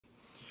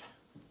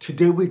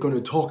Today we're going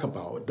to talk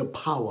about the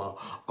power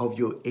of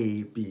your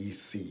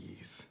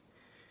ABCs.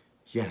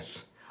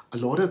 Yes, a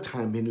lot of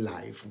time in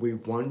life we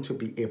want to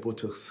be able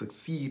to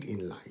succeed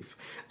in life,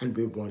 and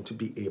we want to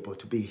be able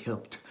to be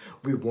helped.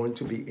 We want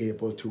to be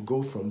able to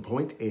go from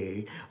point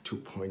A to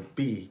point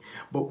B,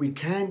 but we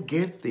can't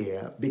get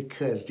there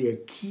because there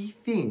are key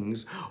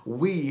things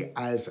we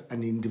as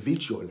an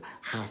individual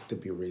have to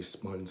be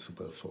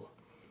responsible for.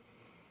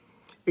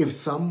 If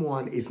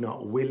someone is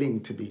not willing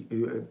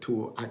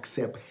to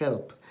accept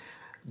help,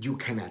 you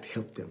cannot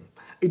help them.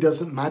 It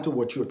doesn't matter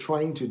what you're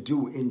trying to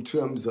do in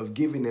terms of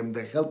giving them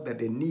the help that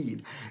they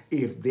need.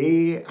 If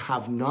they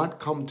have not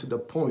come to the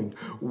point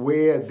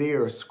where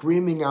they're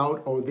screaming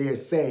out or they're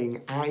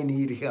saying, I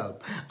need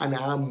help and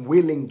I'm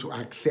willing to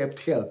accept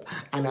help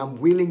and I'm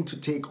willing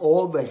to take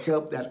all the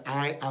help that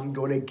I am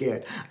going to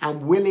get.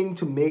 I'm willing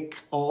to make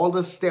all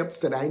the steps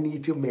that I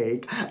need to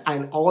make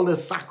and all the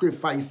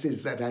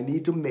sacrifices that I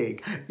need to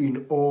make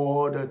in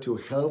order to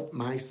help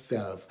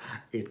myself.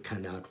 It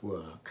cannot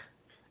work.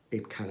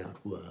 It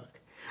cannot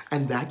work.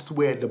 And that's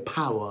where the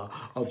power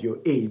of your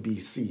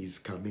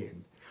ABCs come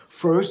in.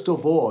 First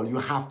of all, you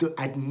have to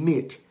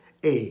admit,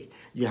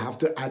 you have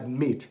to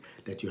admit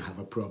that you have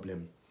a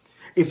problem.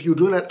 If you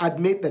do not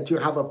admit that you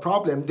have a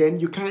problem, then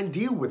you can't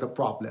deal with a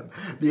problem.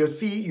 You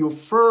see, you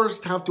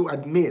first have to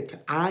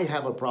admit, I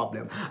have a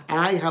problem.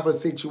 I have a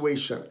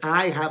situation.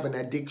 I have an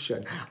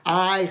addiction.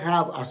 I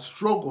have a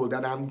struggle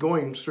that I'm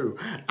going through.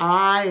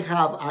 I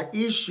have an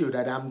issue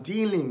that I'm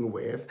dealing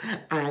with,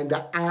 and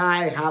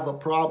I have a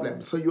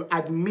problem. So you're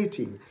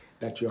admitting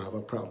that you have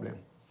a problem.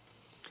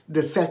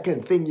 The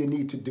second thing you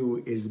need to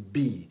do is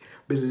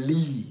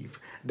believe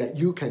that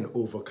you can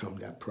overcome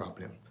that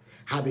problem.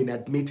 Having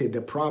admitted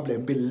the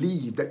problem,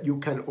 believe that you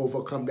can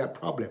overcome that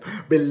problem.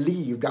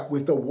 Believe that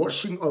with the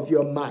washing of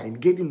your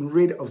mind, getting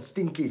rid of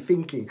stinky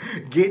thinking,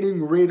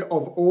 getting rid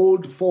of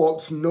old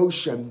false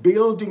notion,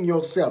 building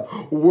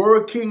yourself,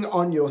 working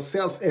on your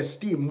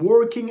self-esteem,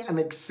 working and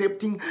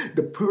accepting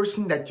the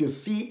person that you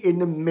see in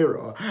the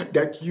mirror,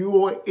 that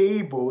you are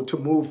able to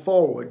move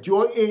forward.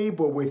 You're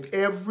able, with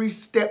every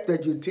step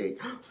that you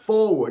take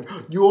forward,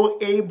 you're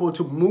able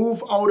to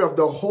move out of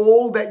the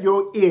hole that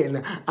you're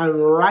in and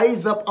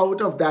rise up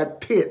out of that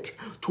pit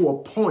to a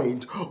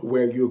point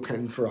where you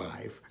can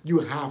thrive. You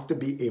have to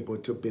be able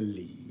to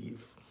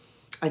believe.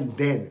 And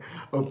then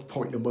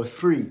point number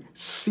 3,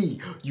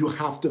 C, you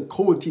have to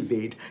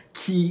cultivate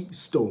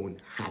keystone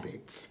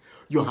habits.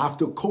 You have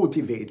to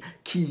cultivate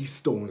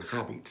keystone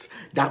habits.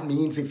 That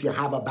means if you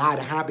have a bad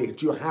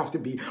habit, you have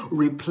to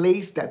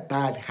replace that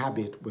bad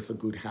habit with a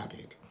good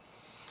habit.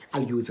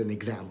 I'll use an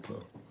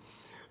example.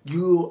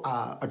 You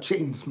are a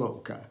chain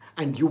smoker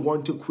and you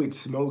want to quit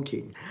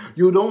smoking.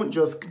 You don't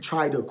just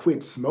try to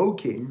quit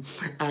smoking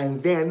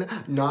and then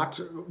not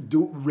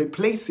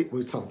replace it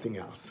with something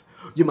else.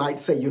 You might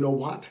say, you know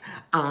what?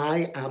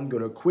 I am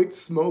going to quit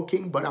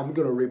smoking, but I'm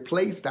going to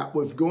replace that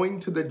with going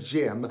to the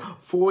gym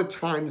 4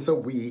 times a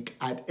week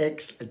at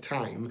X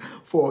time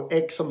for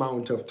X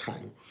amount of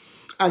time.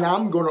 And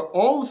I'm going to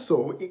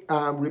also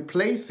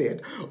replace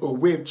it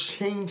with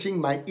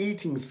changing my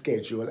eating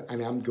schedule,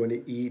 and I'm going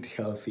to eat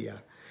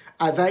healthier.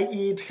 As I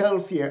eat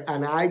healthier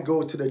and I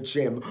go to the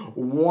gym,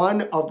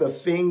 one of the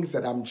things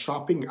that I'm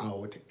chopping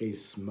out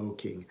is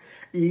smoking.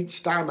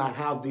 Each time I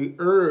have the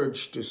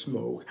urge to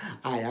smoke,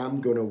 I am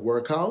going to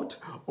work out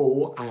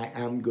or I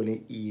am going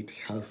to eat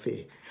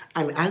healthy.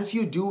 And as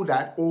you do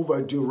that over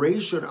a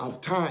duration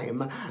of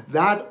time,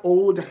 that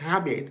old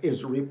habit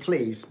is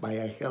replaced by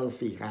a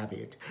healthy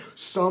habit.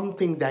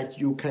 Something that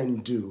you can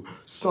do,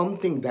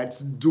 something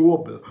that's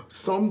doable,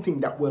 something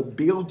that will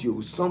build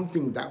you,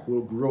 something that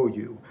will grow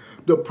you.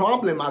 The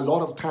problem a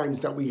lot of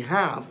times that we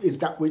have is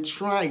that we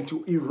try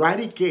to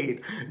eradicate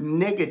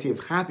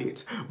negative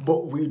habits,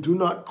 but we do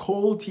not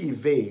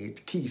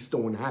cultivate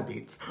keystone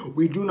habits.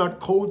 We do not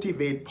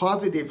cultivate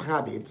positive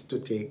habits to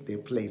take their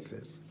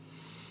places.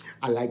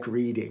 I like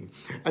reading,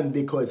 and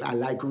because I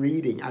like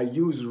reading, I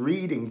use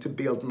reading to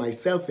build my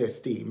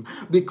self-esteem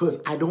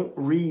because I don't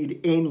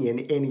read any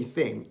and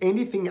anything.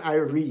 Anything I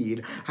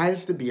read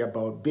has to be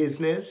about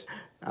business,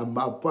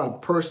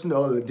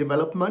 personal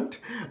development,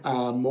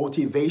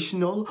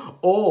 motivational,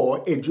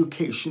 or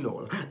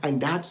educational.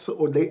 And that's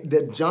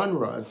the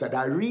genres that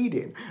I read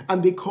in.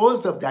 And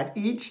because of that,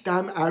 each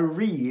time I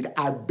read,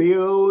 I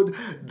build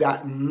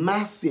that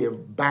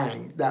massive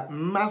bank, that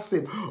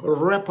massive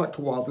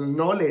repertoire of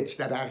knowledge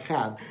that I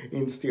have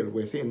instilled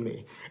within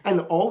me.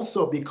 And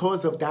also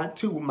because of that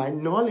too, my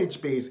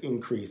knowledge base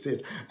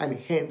increases and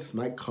hence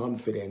my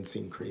confidence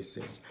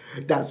increases.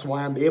 That's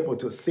why I'm able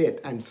to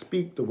sit and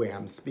speak the way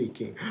I'm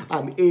speaking.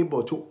 I'm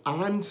able to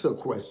answer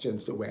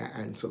questions the way I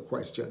answer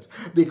questions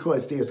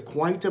because there's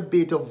quite a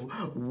bit of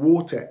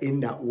water in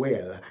that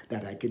well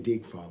that I could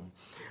dig from.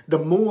 The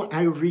more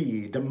I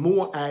read, the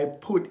more I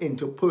put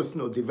into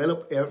personal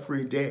develop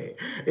every day,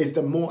 is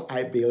the more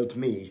I build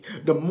me.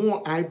 The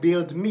more I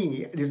build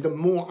me is the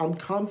more I'm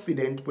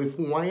confident with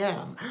who I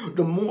am.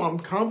 The more I'm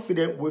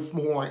confident with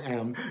who I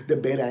am, the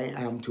better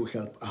I am to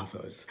help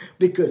others.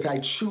 Because I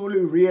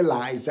truly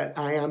realize that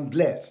I am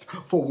blessed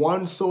for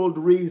one sole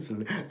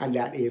reason, and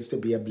that is to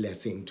be a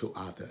blessing to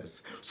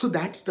others. So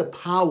that's the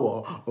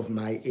power of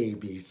my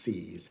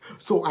ABCs.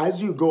 So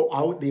as you go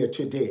out there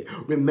today,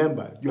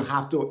 remember, you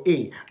have to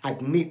A,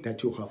 admit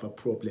that you have a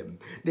problem.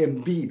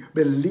 Then B,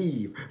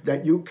 believe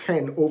that you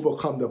can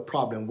overcome the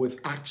problem with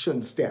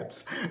action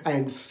steps.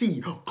 And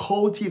C,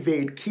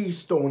 cultivate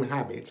keystone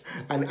habits.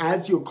 And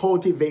as you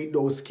cultivate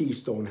those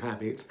keystone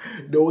habits,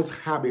 those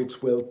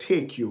habits will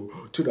take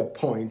you to the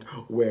point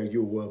where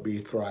you will be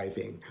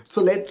thriving.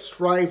 So let's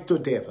strive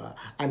together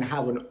and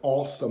have an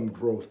awesome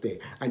growth day.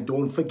 And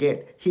don't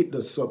forget, hit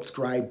the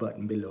subscribe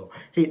button below.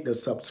 Hit the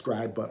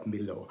subscribe button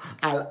below.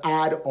 I'll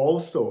add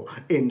also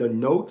in the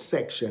notes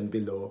section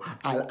below,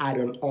 I'll add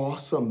an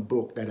awesome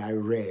book that I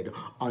read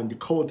on the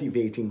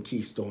cultivating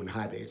keystone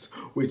habits,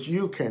 which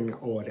you can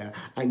order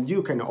and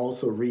you can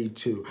also read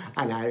too.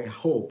 And I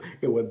hope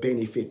it will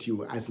benefit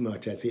you as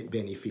much as it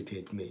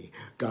benefited me.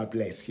 God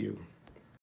bless you.